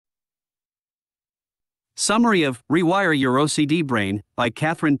Summary of Rewire Your OCD Brain by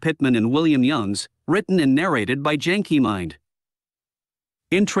Catherine Pittman and William Youngs, written and narrated by JankyMind.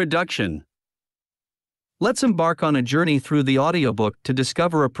 Introduction. Let's embark on a journey through the audiobook to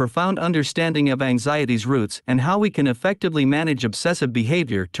discover a profound understanding of anxiety's roots and how we can effectively manage obsessive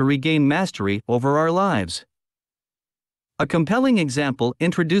behavior to regain mastery over our lives. A compelling example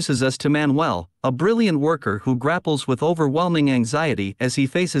introduces us to Manuel, a brilliant worker who grapples with overwhelming anxiety as he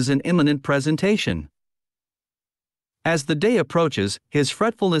faces an imminent presentation. As the day approaches, his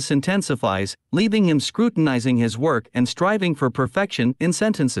fretfulness intensifies, leaving him scrutinizing his work and striving for perfection in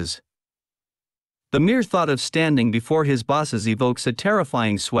sentences. The mere thought of standing before his bosses evokes a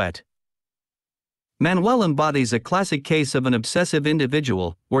terrifying sweat. Manuel embodies a classic case of an obsessive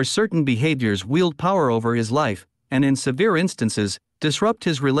individual, where certain behaviors wield power over his life, and in severe instances, disrupt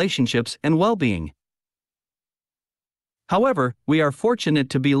his relationships and well-being. However, we are fortunate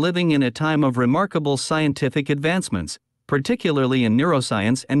to be living in a time of remarkable scientific advancements, particularly in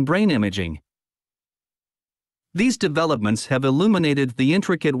neuroscience and brain imaging. These developments have illuminated the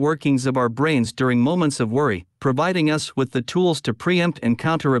intricate workings of our brains during moments of worry, providing us with the tools to preempt and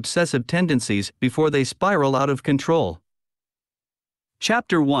counter obsessive tendencies before they spiral out of control.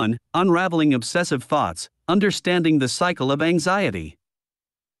 Chapter 1: Unraveling Obsessive Thoughts, Understanding the Cycle of Anxiety.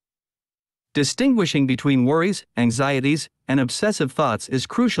 Distinguishing between worries, anxieties, and obsessive thoughts is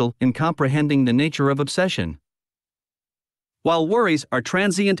crucial in comprehending the nature of obsession. While worries are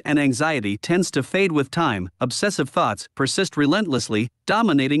transient and anxiety tends to fade with time, obsessive thoughts persist relentlessly,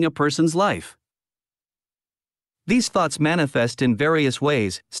 dominating a person's life. These thoughts manifest in various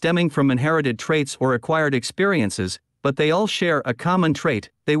ways, stemming from inherited traits or acquired experiences, but they all share a common trait: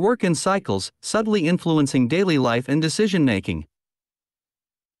 they work in cycles, subtly influencing daily life and decision-making.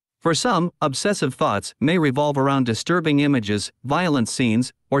 For some, obsessive thoughts may revolve around disturbing images, violent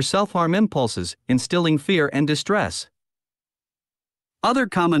scenes, or self-harm impulses, instilling fear and distress. Other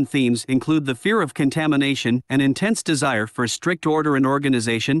common themes include the fear of contamination, an intense desire for strict order and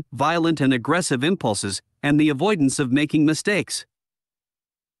organization, violent and aggressive impulses, and the avoidance of making mistakes.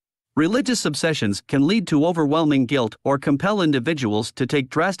 Religious obsessions can lead to overwhelming guilt or compel individuals to take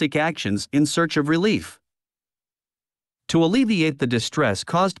drastic actions in search of relief. To alleviate the distress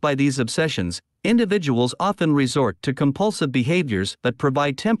caused by these obsessions, individuals often resort to compulsive behaviors that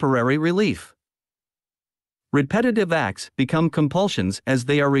provide temporary relief. Repetitive acts become compulsions as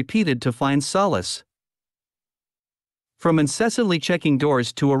they are repeated to find solace. From incessantly checking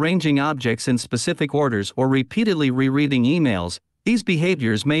doors to arranging objects in specific orders or repeatedly rereading emails, these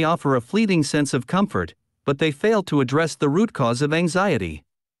behaviors may offer a fleeting sense of comfort, but they fail to address the root cause of anxiety.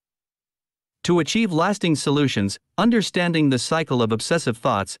 To achieve lasting solutions, understanding the cycle of obsessive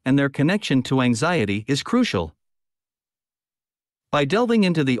thoughts and their connection to anxiety is crucial. By delving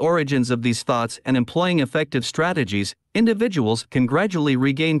into the origins of these thoughts and employing effective strategies, individuals can gradually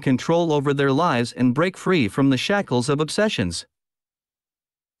regain control over their lives and break free from the shackles of obsessions.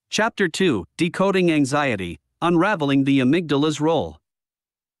 Chapter 2: Decoding Anxiety, Unraveling the Amygdala's Role.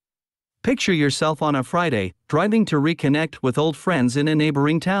 Picture yourself on a Friday, driving to reconnect with old friends in a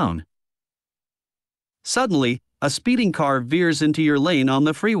neighboring town. Suddenly, a speeding car veers into your lane on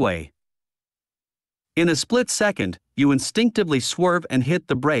the freeway. In a split second, you instinctively swerve and hit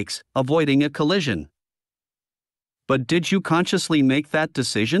the brakes, avoiding a collision. But did you consciously make that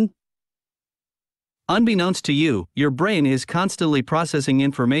decision? Unbeknownst to you, your brain is constantly processing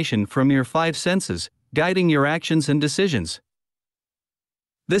information from your five senses, guiding your actions and decisions.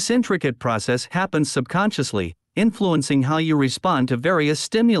 This intricate process happens subconsciously, influencing how you respond to various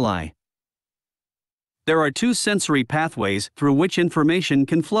stimuli. There are two sensory pathways through which information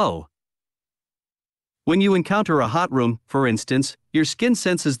can flow. When you encounter a hot room, for instance, your skin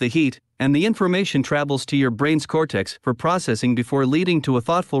senses the heat, and the information travels to your brain's cortex for processing before leading to a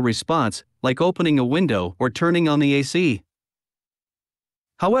thoughtful response, like opening a window or turning on the AC.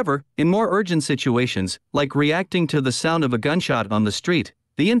 However, in more urgent situations, like reacting to the sound of a gunshot on the street,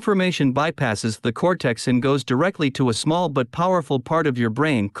 the information bypasses the cortex and goes directly to a small but powerful part of your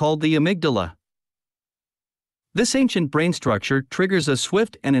brain called the amygdala. This ancient brain structure triggers a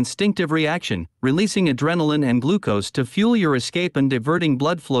swift and instinctive reaction, releasing adrenaline and glucose to fuel your escape and diverting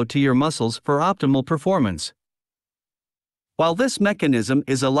blood flow to your muscles for optimal performance. While this mechanism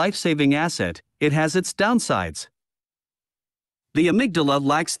is a life-saving asset, it has its downsides. The amygdala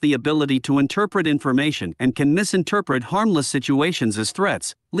lacks the ability to interpret information and can misinterpret harmless situations as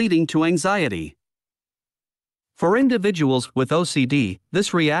threats, leading to anxiety. For individuals with OCD,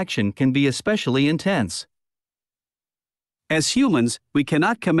 this reaction can be especially intense. As humans, we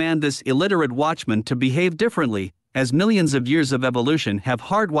cannot command this illiterate watchman to behave differently, as millions of years of evolution have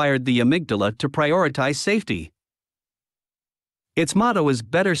hardwired the amygdala to prioritize safety. Its motto is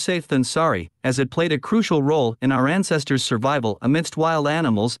 "better safe than sorry," as it played a crucial role in our ancestors' survival amidst wild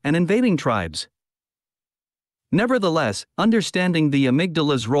animals and invading tribes. Nevertheless, understanding the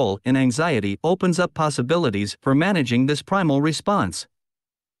amygdala's role in anxiety opens up possibilities for managing this primal response.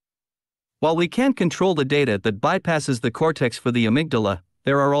 While we can't control the data that bypasses the cortex for the amygdala,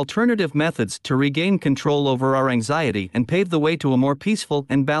 there are alternative methods to regain control over our anxiety and pave the way to a more peaceful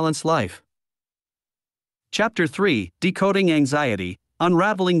and balanced life. Chapter 3: Decoding Anxiety,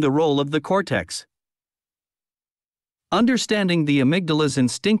 Unraveling the Role of the Cortex. Understanding the amygdala's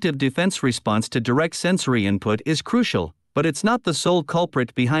instinctive defense response to direct sensory input is crucial, but it's not the sole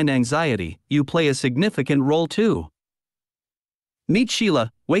culprit behind anxiety. You play a significant role too. Meet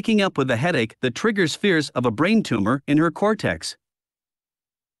Sheila, waking up with a headache that triggers fears of a brain tumor in her cortex.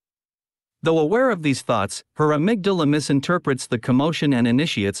 Though aware of these thoughts, her amygdala misinterprets the commotion and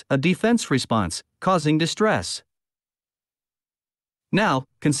initiates a defense response, causing distress. Now,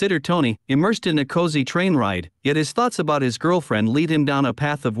 consider Tony, immersed in a cozy train ride, yet his thoughts about his girlfriend lead him down a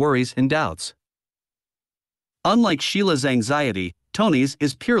path of worries and doubts. Unlike Sheila's anxiety, Tony's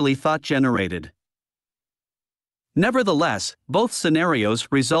is purely thought-generated. Nevertheless, both scenarios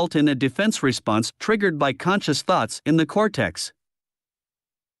result in a defense response triggered by conscious thoughts in the cortex.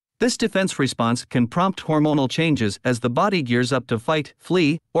 This defense response can prompt hormonal changes as the body gears up to fight,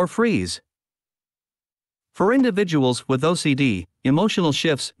 flee, or freeze. For individuals with OCD, emotional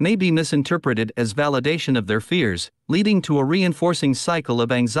shifts may be misinterpreted as validation of their fears, leading to a reinforcing cycle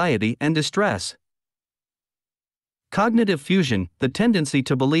of anxiety and distress. Cognitive fusion, the tendency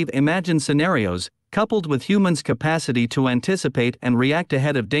to believe imagined scenarios, coupled with humans' capacity to anticipate and react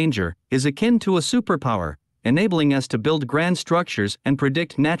ahead of danger, is akin to a superpower, enabling us to build grand structures and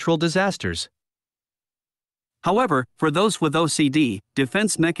predict natural disasters. However, for those with OCD,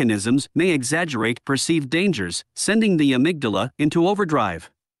 defense mechanisms may exaggerate perceived dangers, sending the amygdala into overdrive.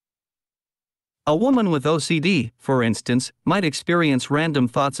 A woman with OCD, for instance, might experience random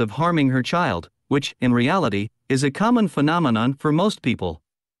thoughts of harming her child, which, in reality, is a common phenomenon for most people.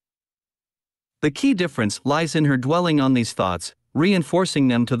 The key difference lies in her dwelling on these thoughts, reinforcing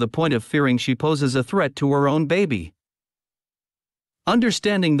them to the point of fearing she poses a threat to her own baby.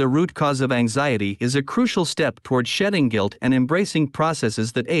 Understanding the root cause of anxiety is a crucial step toward shedding guilt and embracing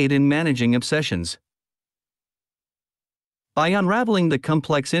processes that aid in managing obsessions. By unraveling the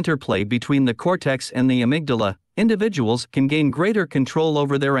complex interplay between the cortex and the amygdala, individuals can gain greater control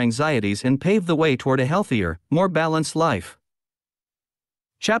over their anxieties and pave the way toward a healthier, more balanced life.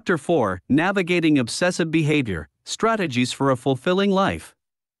 Chapter 4: Navigating Obsessive Behavior, Strategies for a Fulfilling Life.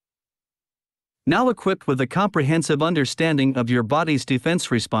 Now equipped with a comprehensive understanding of your body's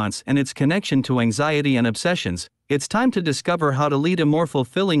defense response and its connection to anxiety and obsessions, it's time to discover how to lead a more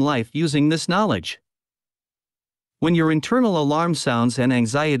fulfilling life using this knowledge. When your internal alarm sounds and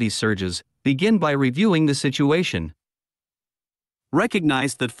anxiety surges, begin by reviewing the situation.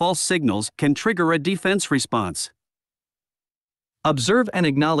 Recognize that false signals can trigger a defense response. Observe and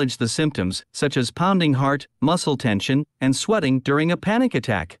acknowledge the symptoms, such as pounding heart, muscle tension, and sweating during a panic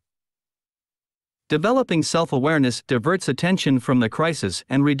attack. Developing self-awareness diverts attention from the crisis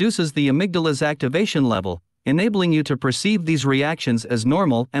and reduces the amygdala's activation level, enabling you to perceive these reactions as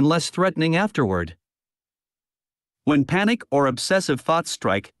normal and less threatening afterward. When panic or obsessive thoughts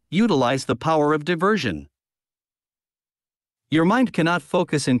strike, utilize the power of diversion. Your mind cannot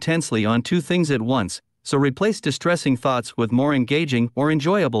focus intensely on two things at once, so replace distressing thoughts with more engaging or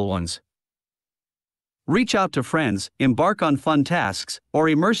enjoyable ones. Reach out to friends, embark on fun tasks, or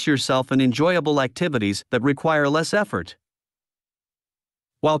immerse yourself in enjoyable activities that require less effort.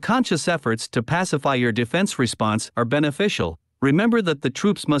 While conscious efforts to pacify your defense response are beneficial, remember that the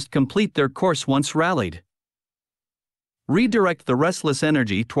troops must complete their course once rallied. Redirect the restless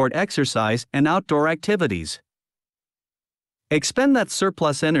energy toward exercise and outdoor activities. Expend that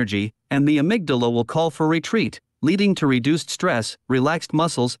surplus energy, and the amygdala will call for retreat, leading to reduced stress, relaxed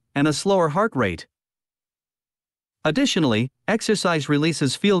muscles, and a slower heart rate. Additionally, exercise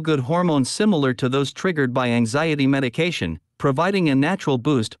releases feel-good hormones similar to those triggered by anxiety medication, providing a natural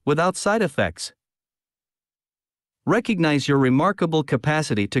boost without side effects. Recognize your remarkable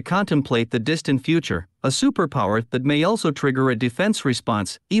capacity to contemplate the distant future, a superpower that may also trigger a defense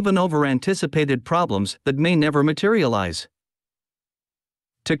response, even over anticipated problems that may never materialize.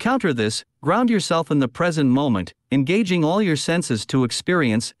 To counter this, ground yourself in the present moment, engaging all your senses to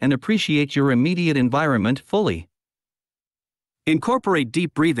experience and appreciate your immediate environment fully. Incorporate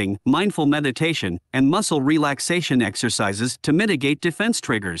deep breathing, mindful meditation, and muscle relaxation exercises to mitigate defense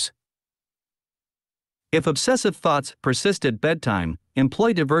triggers. If obsessive thoughts persist at bedtime,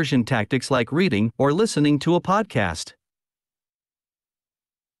 employ diversion tactics like reading or listening to a podcast.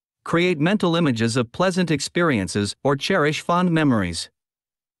 Create mental images of pleasant experiences or cherish fond memories.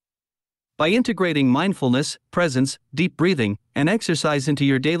 By integrating mindfulness, presence, deep breathing, and exercise into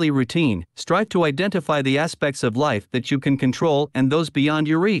your daily routine, strive to identify the aspects of life that you can control and those beyond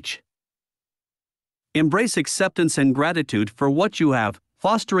your reach. Embrace acceptance and gratitude for what you have,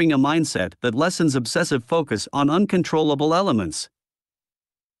 fostering a mindset that lessens obsessive focus on uncontrollable elements.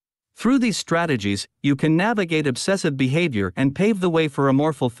 Through these strategies, you can navigate obsessive behavior and pave the way for a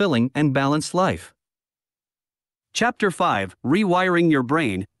more fulfilling and balanced life. Chapter 5: Rewiring Your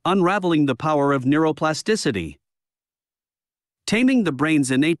Brain, Unraveling the Power of Neuroplasticity. Taming the brain's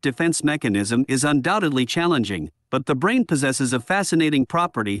innate defense mechanism is undoubtedly challenging, but the brain possesses a fascinating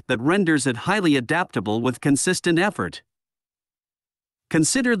property that renders it highly adaptable with consistent effort.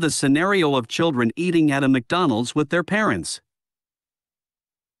 Consider the scenario of children eating at a McDonald's with their parents.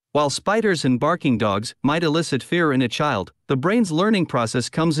 While spiders and barking dogs might elicit fear in a child, the brain's learning process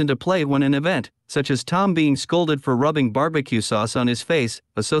comes into play when an event, such as Tom being scolded for rubbing barbecue sauce on his face,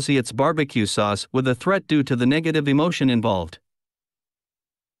 associates barbecue sauce with a threat due to the negative emotion involved.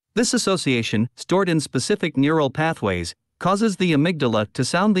 This association, stored in specific neural pathways, causes the amygdala to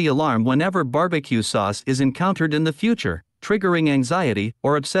sound the alarm whenever barbecue sauce is encountered in the future, triggering anxiety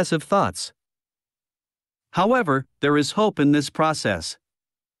or obsessive thoughts. However, there is hope in this process.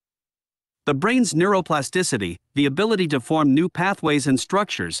 The brain's neuroplasticity, the ability to form new pathways and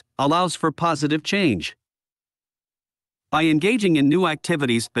structures, allows for positive change. By engaging in new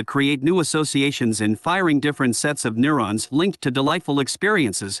activities that create new associations and firing different sets of neurons linked to delightful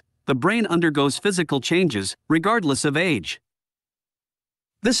experiences, the brain undergoes physical changes, regardless of age.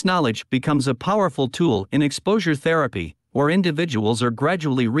 This knowledge becomes a powerful tool in exposure therapy, where individuals are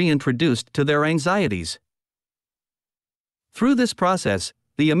gradually reintroduced to their anxieties. Through this process,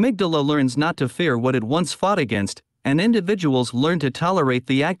 the amygdala learns not to fear what it once fought against, and individuals learn to tolerate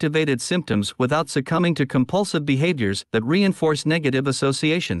the activated symptoms without succumbing to compulsive behaviors that reinforce negative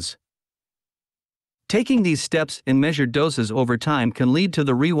associations. Taking these steps in measured doses over time can lead to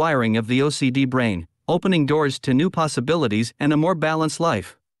the rewiring of the OCD brain, opening doors to new possibilities and a more balanced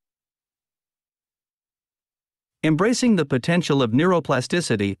life. Embracing the potential of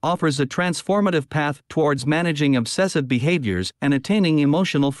neuroplasticity offers a transformative path towards managing obsessive behaviors and attaining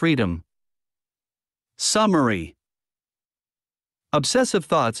emotional freedom. Summary: obsessive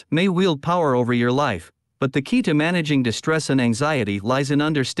thoughts may wield power over your life, but the key to managing distress and anxiety lies in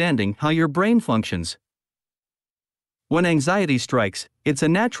understanding how your brain functions. When anxiety strikes, it's a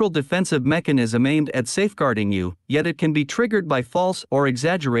natural defensive mechanism aimed at safeguarding you, yet it can be triggered by false or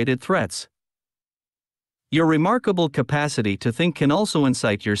exaggerated threats. Your remarkable capacity to think can also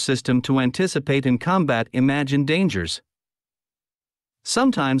incite your system to anticipate and combat imagined dangers.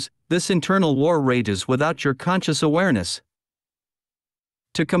 Sometimes, this internal war rages without your conscious awareness.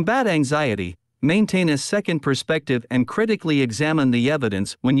 To combat anxiety, maintain a second perspective and critically examine the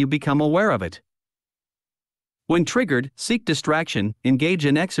evidence when you become aware of it. When triggered, seek distraction, engage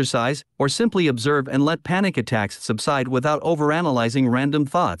in exercise, or simply observe and let panic attacks subside without overanalyzing random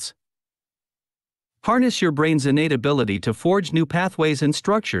thoughts. Harness your brain's innate ability to forge new pathways and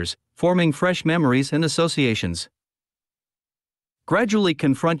structures, forming fresh memories and associations. Gradually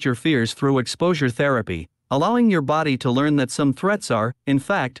confront your fears through exposure therapy, allowing your body to learn that some threats are, in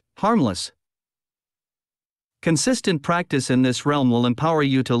fact, harmless. Consistent practice in this realm will empower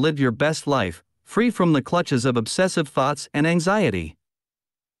you to live your best life, free from the clutches of obsessive thoughts and anxiety.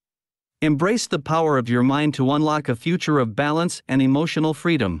 Embrace the power of your mind to unlock a future of balance and emotional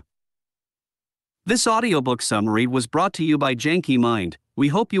freedom. This audiobook summary was brought to you by Janky Mind. We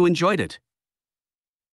hope you enjoyed it.